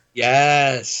routine?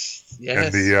 Yes.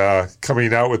 And the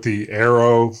coming out with the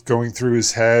arrow going through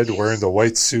his head, wearing the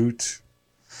white suit.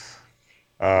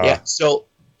 So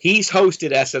he's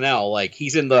hosted SNL. Like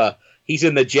he's in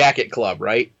the Jacket Club,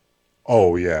 right?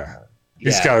 Oh yeah,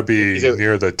 he's got to be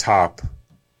near the top.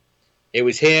 It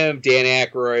was him, Dan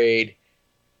Aykroyd.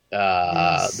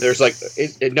 There's like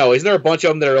isn't there a bunch of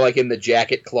them that are like in the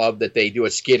Jacket Club that they do a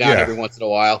skit on every once in a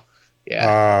while?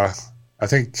 Yeah. I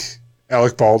think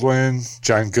Alec Baldwin,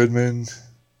 John Goodman.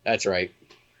 That's right.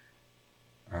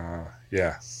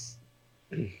 Yeah.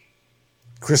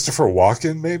 Christopher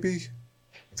Walken, maybe?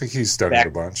 I think he's done it a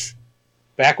bunch.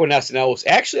 Back when SNL was...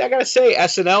 Actually, I got to say,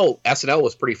 SNL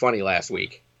was pretty funny last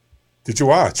week. Did you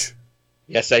watch?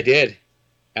 Yes, I did.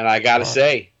 And I got to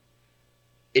say,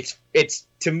 it's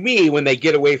to me, when they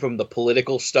get away from the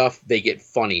political stuff, they get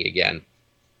funny again.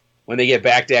 When they get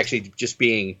back to actually just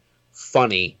being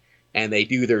funny, and they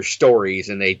do their stories,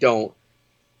 and they don't...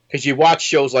 Because you watch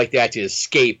shows like that to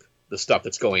escape the stuff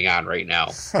that's going on right now.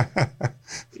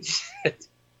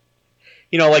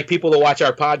 You know, like people that watch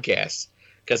our podcasts,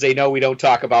 because they know we don't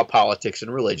talk about politics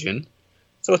and religion.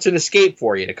 So it's an escape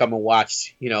for you to come and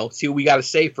watch, see what we got to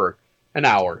say for an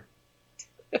hour.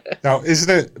 Now, isn't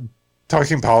it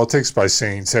talking politics by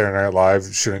saying Saturday Night Live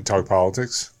shouldn't talk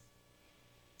politics?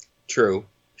 True.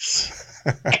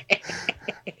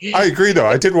 I agree, though.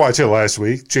 I did watch it last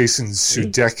week. Jason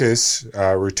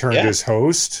Sudeikis returned as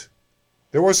host.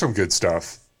 There was some good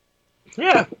stuff.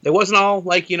 Yeah, it wasn't all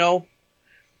like,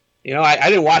 I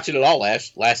didn't watch it at all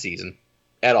last season.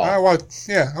 At all. I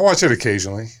watch it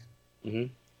occasionally.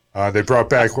 Mm-hmm. They brought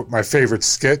back my favorite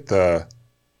skit, the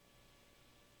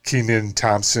Kenan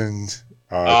Thompson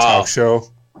talk show.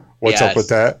 What's up with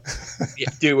that? Yeah,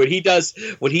 dude,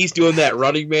 when he's doing that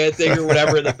Running Man thing or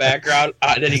whatever in the background,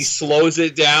 and then he slows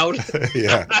it down.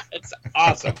 Yeah. It's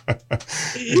awesome.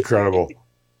 Incredible.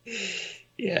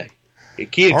 Yeah.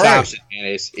 Kenan Thompson, man,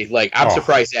 is like,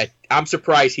 I'm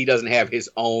surprised he doesn't have his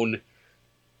own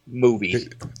movie.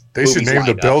 They should name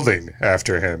the building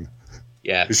after him.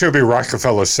 Yeah. It shouldn't be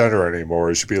Rockefeller Center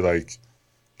anymore. It should be like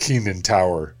Kenan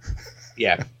Tower.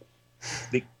 Yeah.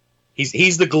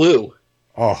 He's the glue.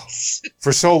 Oh,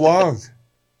 for so long.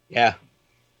 Yeah.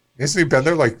 Hasn't he been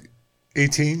there like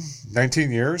 18,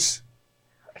 19 years?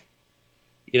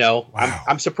 Wow.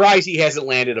 I'm surprised he hasn't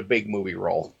landed a big movie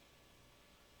role.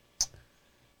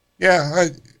 Yeah.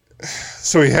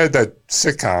 So he had that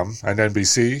sitcom on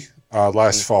NBC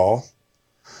last fall.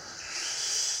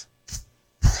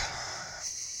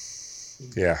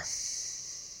 Yeah.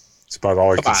 It's about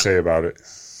all I can say about it.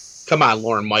 Come on,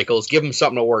 Lorne Michaels. Give him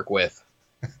something to work with.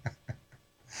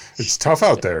 It's tough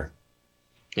out there.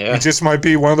 Yeah. He just might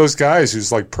be one of those guys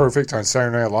who's like perfect on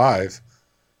Saturday Night Live.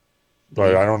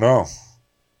 But I don't know.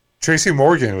 Tracy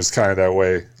Morgan was kind of that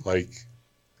way. Like,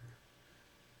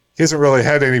 he hasn't really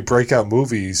had any breakout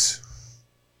movies,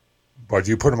 but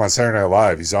you put him on Saturday Night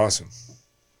Live, he's awesome.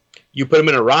 You put him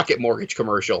in a Rocket Mortgage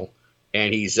commercial,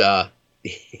 and he's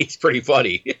pretty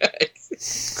funny.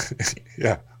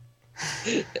 Yeah.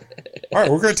 All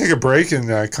right, we're going to take a break and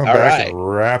come All back right. and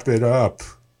wrap it up.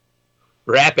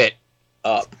 Wrap it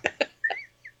up.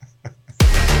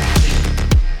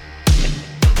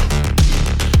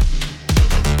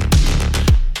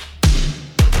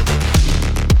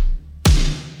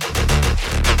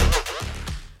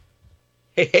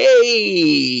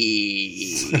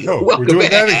 Hey! Oh, we're Welcome doing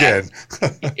back.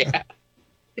 that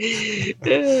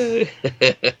again.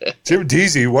 Jim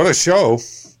Deasy, what a show.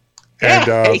 Yeah, And,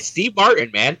 hey, Steve Martin,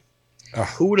 man.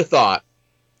 Who would have thought?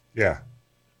 Yeah.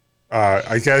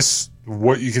 I guess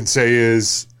what you can say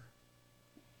is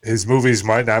his movies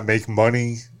might not make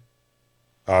money,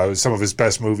 some of his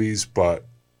best movies, but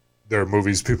they're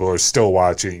movies people are still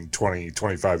watching 20,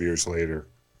 25 years later.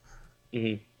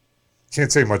 Mm-hmm.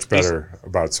 Can't say much better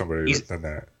about somebody than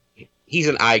that. He's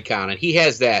an icon, and he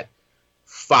has that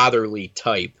fatherly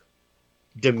type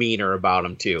demeanor about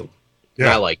him, too. And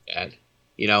Yeah. I like that,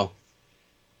 you know?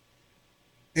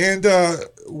 And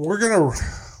we're going to,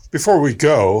 before we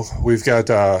go, we've got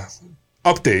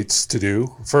updates to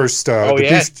do. First,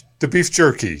 the beef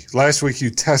jerky. Last week you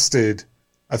tested,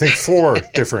 I think, 4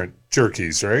 different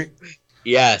jerkies, right?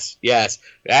 Yes. I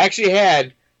actually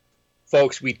had,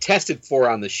 folks, we tested 4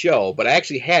 on the show, but I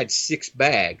actually had 6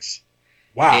 bags.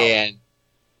 Wow. And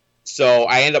so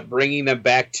I ended up bringing them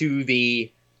back to the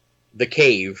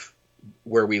cave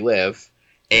where we live.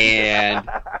 And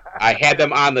I had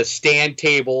them on the stand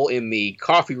table in the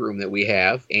coffee room that we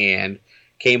have, and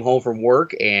came home from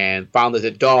work and found that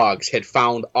the dogs had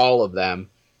found all of them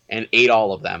and ate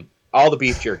all of them. All the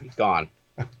beef jerky gone.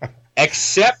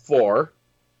 Except for,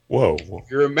 whoa.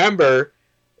 you remember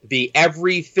the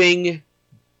everything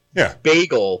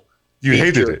bagel. You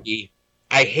hated jerky.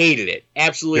 I hated it.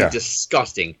 Absolutely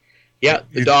disgusting. Yeah,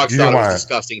 the You- dogs you thought don't it was want it.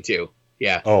 disgusting too.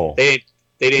 Yeah. Oh. They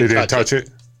didn't touch it.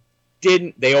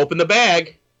 They opened the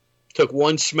bag, took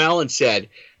one smell, and said,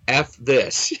 F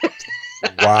this.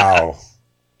 Wow.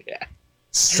 Yeah.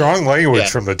 Strong language Yeah.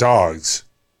 from the dogs.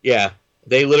 Yeah.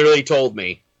 They literally told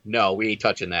me, no, we ain't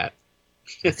touching that.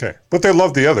 Okay. But they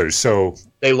love the others, so.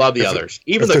 They love the others.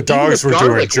 If the dogs were doing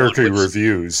garlic jerky one was-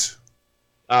 reviews.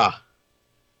 You know,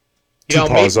 Two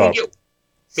paws up.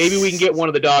 maybe we can get one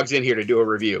of the dogs in here to do a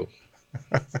review.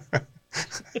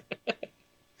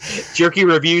 Jerky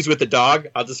reviews with the dog.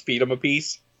 I'll just feed him a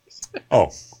piece. Oh.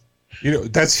 You know,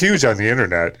 that's huge on the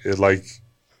internet. Like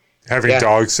having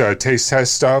dogs taste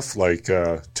test stuff like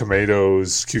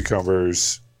tomatoes,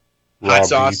 cucumbers, Hot raw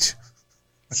sauce.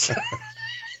 meat.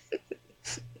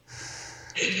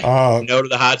 No to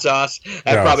the hot sauce.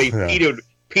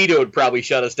 Peter would probably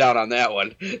shut us down on that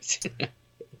one.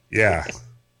 Yeah.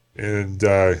 And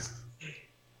I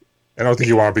don't think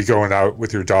you want to be going out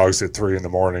with your dogs at 3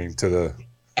 a.m. to the.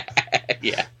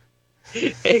 Yeah.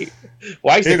 Hey,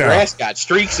 why is the grass got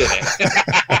streaks in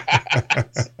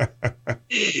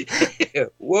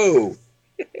it? Whoa.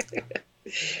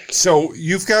 So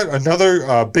you've got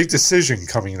another big decision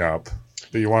coming up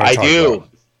that you want to talk do. about.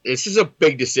 This is a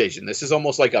big decision. This is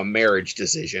almost like a marriage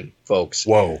decision, folks.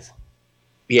 Whoa.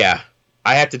 Yeah.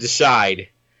 I have to decide,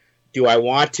 do I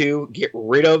want to get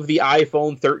rid of the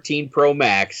iPhone 13 Pro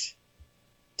Max,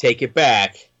 take it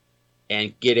back,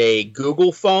 and get a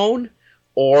Google phone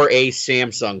or a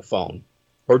Samsung phone?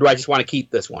 Or do I just want to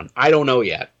keep this one? I don't know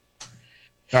yet.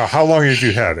 Now, how long have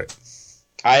you had it?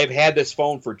 I've had this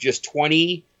phone for just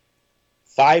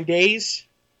 25 days.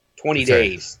 20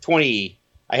 days. 20.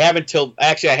 I have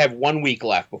I have 1 week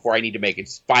left before I need to make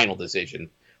its final decision.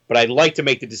 But I'd like to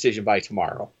make the decision by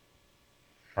tomorrow.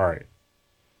 All right.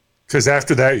 Because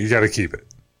after that, you got to keep it.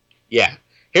 Yeah.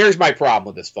 Here's my problem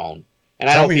with this phone. And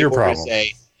I Tell know me your people are going to problem.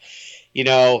 say, you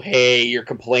know, hey, you're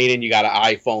complaining you got an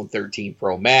iPhone 13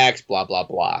 Pro Max, blah, blah,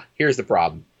 blah. Here's the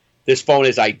problem. This phone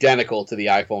is identical to the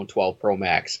iPhone 12 Pro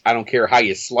Max. I don't care how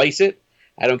you slice it.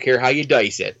 I don't care how you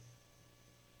dice it.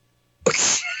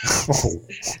 Oh.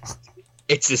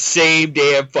 It's the same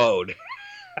damn phone.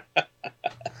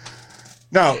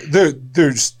 Now,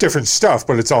 there's different stuff,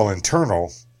 but it's all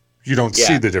internal. You don't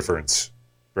see the difference,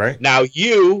 right? Now,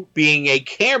 you being a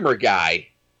camera guy,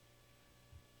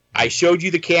 I showed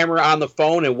you the camera on the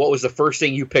phone, and what was the first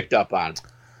thing you picked up on?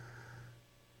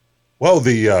 Well,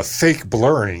 the fake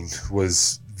blurring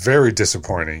was very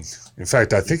disappointing. In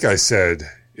fact, I think I said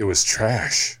it was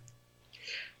trash.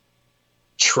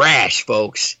 Trash,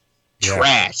 folks. Yeah.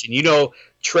 Trash. And you know,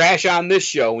 trash on this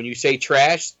show, when you say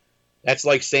trash, that's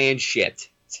like saying shit.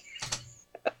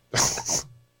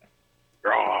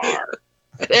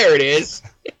 There it is.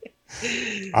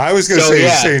 I was going to say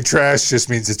saying trash just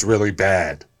means it's really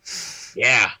bad.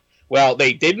 Yeah. Well,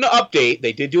 they did an update.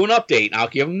 They did do an update, and I'll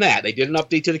give them that. They did an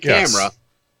update to the camera.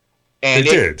 And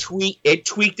it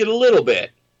tweaked it a little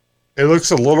bit. It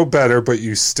looks a little better, but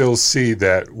you still see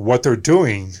that what they're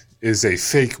doing is a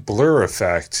fake blur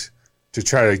effect to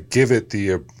try to give it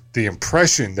the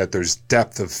impression that there's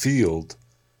depth of field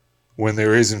when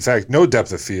there is, in fact, no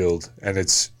depth of field. And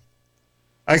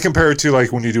I compare it to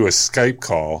like when you do a Skype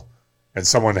call and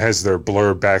someone has their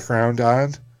blur background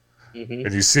on,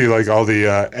 and you see like all the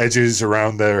edges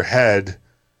around their head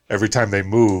every time they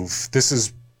move. This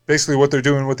is basically what they're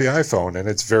doing with the iPhone, and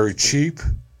it's very cheap,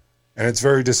 and it's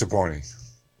very disappointing.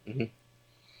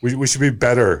 We should be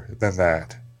better than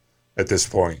that at this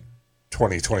point,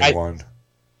 2021.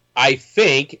 I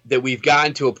think that we've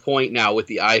gotten to a point now with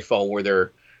the iPhone where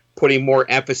they're putting more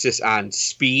emphasis on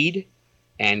speed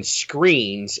and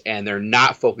screens, and they're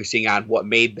not focusing on what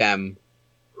made them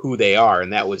who they are,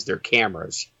 and that was their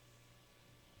cameras.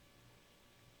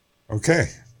 Okay.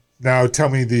 Now tell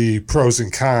me the pros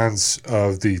and cons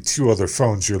of the two other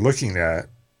phones you're looking at,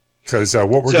 because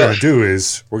what we're going to do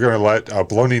is we're going to let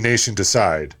Baloney Nation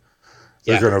decide.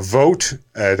 They're going to vote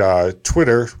at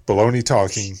Twitter, Baloney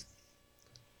Talking.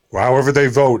 However they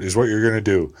vote is what you're going to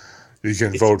do. You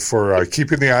can vote for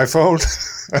keeping the iPhone.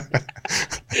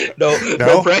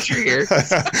 No pressure here.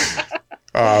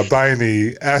 Buying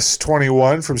the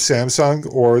S21 from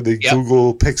Samsung or the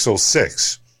Google Pixel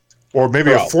 6. Or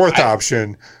maybe a fourth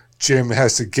option, Jim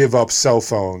has to give up cell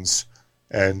phones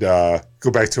and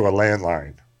go back to a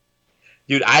landline.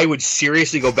 Dude, I would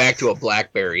seriously go back to a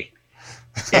BlackBerry.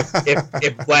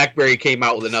 If BlackBerry came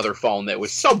out with another phone that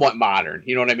was somewhat modern.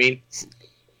 You know what I mean?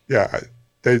 Yeah.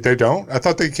 They don't? I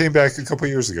thought they came back a couple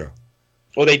years ago.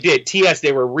 Well, they did.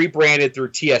 They were rebranded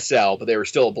through TSL, but they were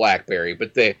still a BlackBerry.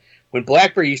 But when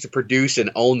BlackBerry used to produce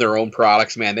and own their own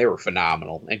products, man, they were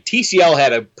phenomenal. And TCL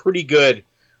had a pretty good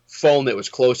phone that was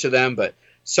close to them, but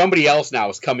somebody else now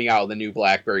is coming out with a new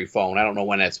BlackBerry phone. I don't know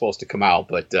when that's supposed to come out,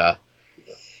 but I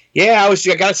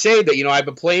gotta say that, I've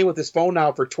been playing with this phone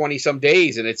now for 20 some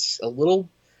days, and it's a little,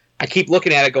 I keep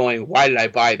looking at it going, why did I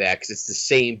buy that? Because it's the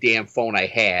same damn phone I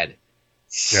had.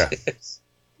 Yeah.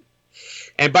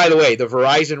 And by the way, the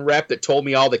Verizon rep that told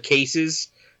me all the cases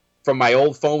from my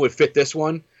old phone would fit this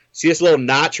one, see this little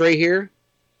notch right here?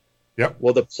 Yep.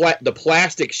 Well, the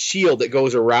plastic shield that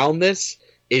goes around this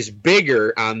is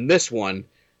bigger on this one,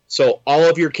 so all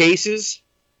of your cases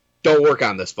don't work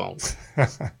on this phone.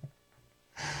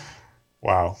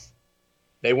 Wow.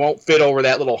 They won't fit over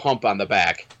that little hump on the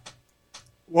back.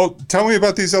 Well, tell me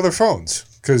about these other phones,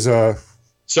 because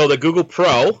so the Google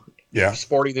Pro, yeah,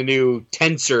 sporting the new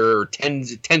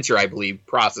Tensor, I believe,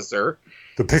 processor.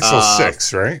 The Pixel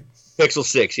 6, right? Pixel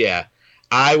 6, yeah.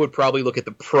 I would probably look at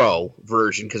the Pro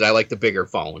version because I like the bigger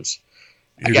phones.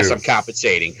 I guess I'm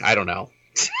compensating. I don't know.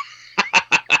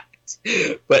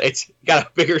 But it's got a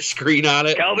bigger screen on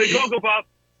it. Calvin Google Pop.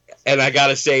 And I got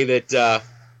to say that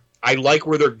I like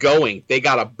where they're going. They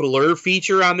got a blur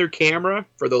feature on their camera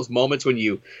for those moments when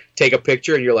you take a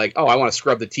picture and you're like, oh, I want to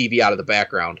scrub the TV out of the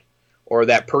background. Or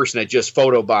that person that just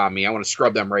photobombed me, I want to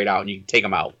scrub them right out, and you can take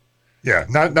them out. Yeah,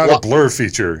 not a blur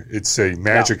feature. It's a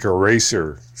magic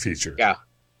eraser feature. Yeah,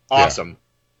 awesome. Yeah.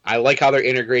 I like how they're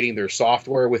integrating their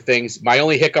software with things. My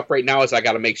only hiccup right now is I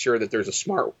got to make sure that there's a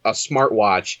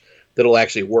smartwatch that'll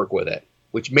actually work with it,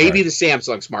 which may be the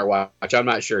Samsung smartwatch. I'm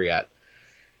not sure yet.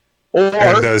 Or we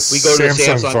go to the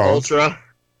Samsung Ultra,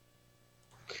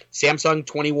 Samsung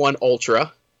 21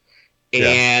 Ultra,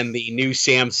 and the new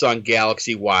Samsung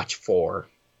Galaxy Watch 4.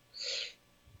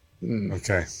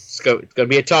 Okay. It's going to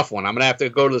be a tough one. I'm going to have to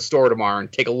go to the store tomorrow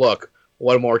and take a look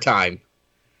one more time.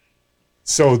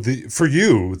 So for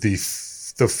you, the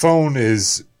phone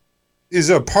is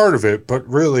a part of it, but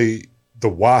really the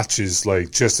watch is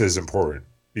like just as important.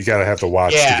 You got to have the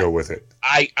watch to go with it.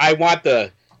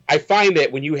 I find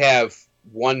that when you have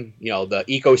one, the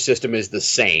ecosystem is the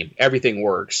same. Everything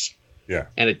works. Yeah.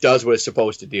 And it does what it's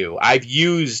supposed to do. I've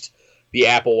used the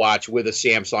Apple Watch with a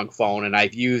Samsung phone, and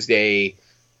I've used a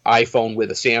iPhone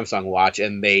with a Samsung watch,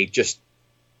 and they just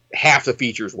half the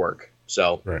features work.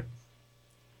 So right.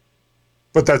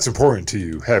 But that's important to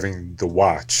you, having the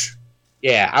watch.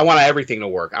 Yeah, I want everything to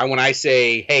work. When I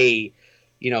say, hey,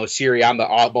 Siri, I'm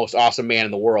the most awesome man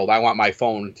in the world, I want my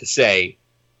phone to say,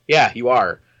 yeah, you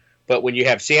are. But when you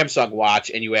have Samsung Watch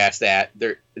and you ask that,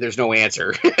 there's no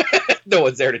answer. No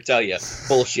one's there to tell you.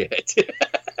 Bullshit.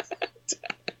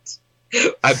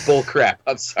 I'm bull crap.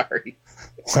 I'm sorry.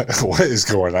 What is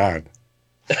going on?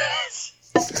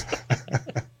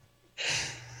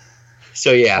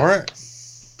 So yeah. All right.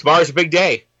 Tomorrow's a big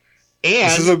day. And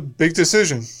This is a big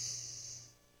decision.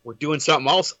 we're doing something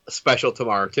else special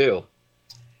tomorrow too.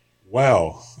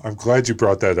 Well, I'm glad you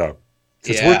brought that up.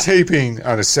 Because Yeah. we're taping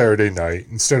on a Saturday night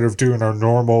instead of doing our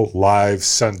normal live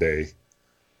Sunday.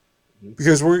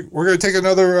 Because we're going to take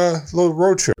another little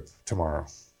road trip tomorrow.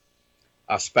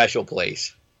 A special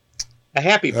place. A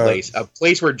happy place. A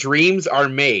place where dreams are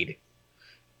made.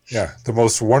 Yeah, the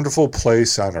most wonderful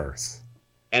place on earth.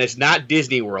 And it's not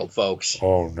Disney World, folks.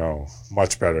 Oh, no.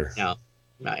 Much better. No.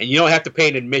 And you don't have to pay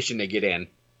an admission to get in.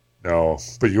 No,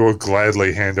 but you will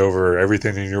gladly hand over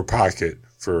everything in your pocket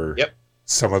for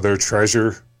some of their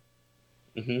treasure.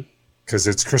 Because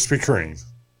it's Krispy Kreme.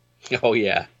 Oh,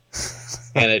 yeah.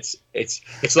 And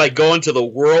it's like going to the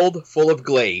world full of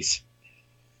glaze.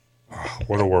 Oh,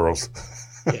 what a world.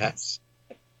 Yes.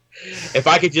 If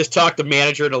I could just talk the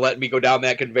manager to let me go down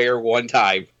that conveyor one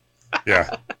time.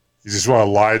 Yeah. You just want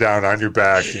to lie down on your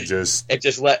back and just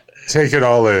take it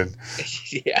all in.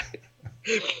 Yeah.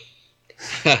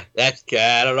 That's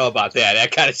I don't know about that.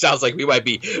 That kind of sounds like we might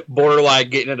be borderline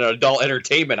getting an adult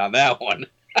entertainment on that one.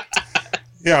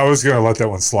 Yeah, I was going to let that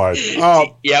one slide.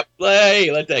 Yep.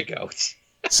 Hey, let that go.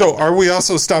 So are we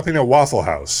also stopping at Waffle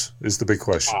House is the big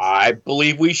question. I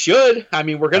believe we should. I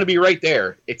mean, we're going to be right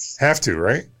there. Have to,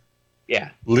 right?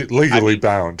 Yeah. Legally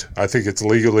bound. I think it's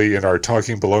legally in our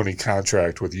Talking Baloney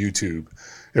contract with YouTube.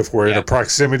 If we're in a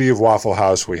proximity of Waffle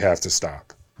House, we have to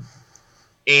stop.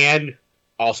 And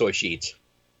also a Sheetz.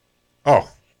 Oh,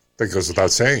 that goes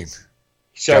without saying.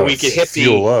 So we could hit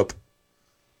fuel up.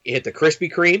 Hit the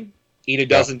Krispy Kreme, eat a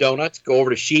dozen donuts, go over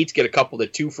to Sheetz, get a couple of the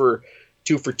 2 for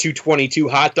 $2.22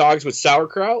 hot dogs with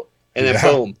sauerkraut, and then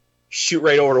boom, shoot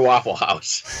right over to Waffle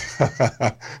House.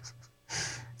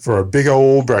 For a big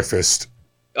old breakfast.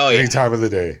 Oh, yeah. Any time of the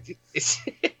day. It's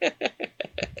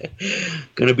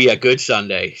going to be a good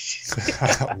Sunday.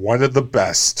 One of the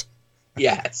best.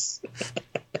 Yes.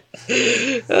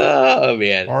 Oh,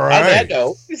 man. All right. On that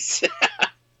note.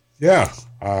 Yeah.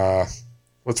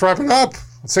 Let's wrap it up.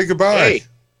 Let's say goodbye. Hey.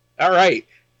 All right.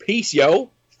 Peace,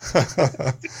 yo.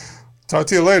 Talk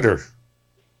to you later.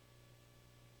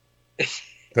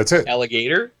 That's it.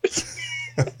 Alligator.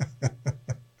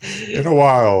 In a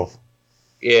while.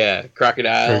 Yeah.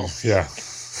 Crocodile. Yeah.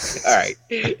 All right.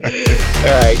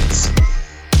 All right.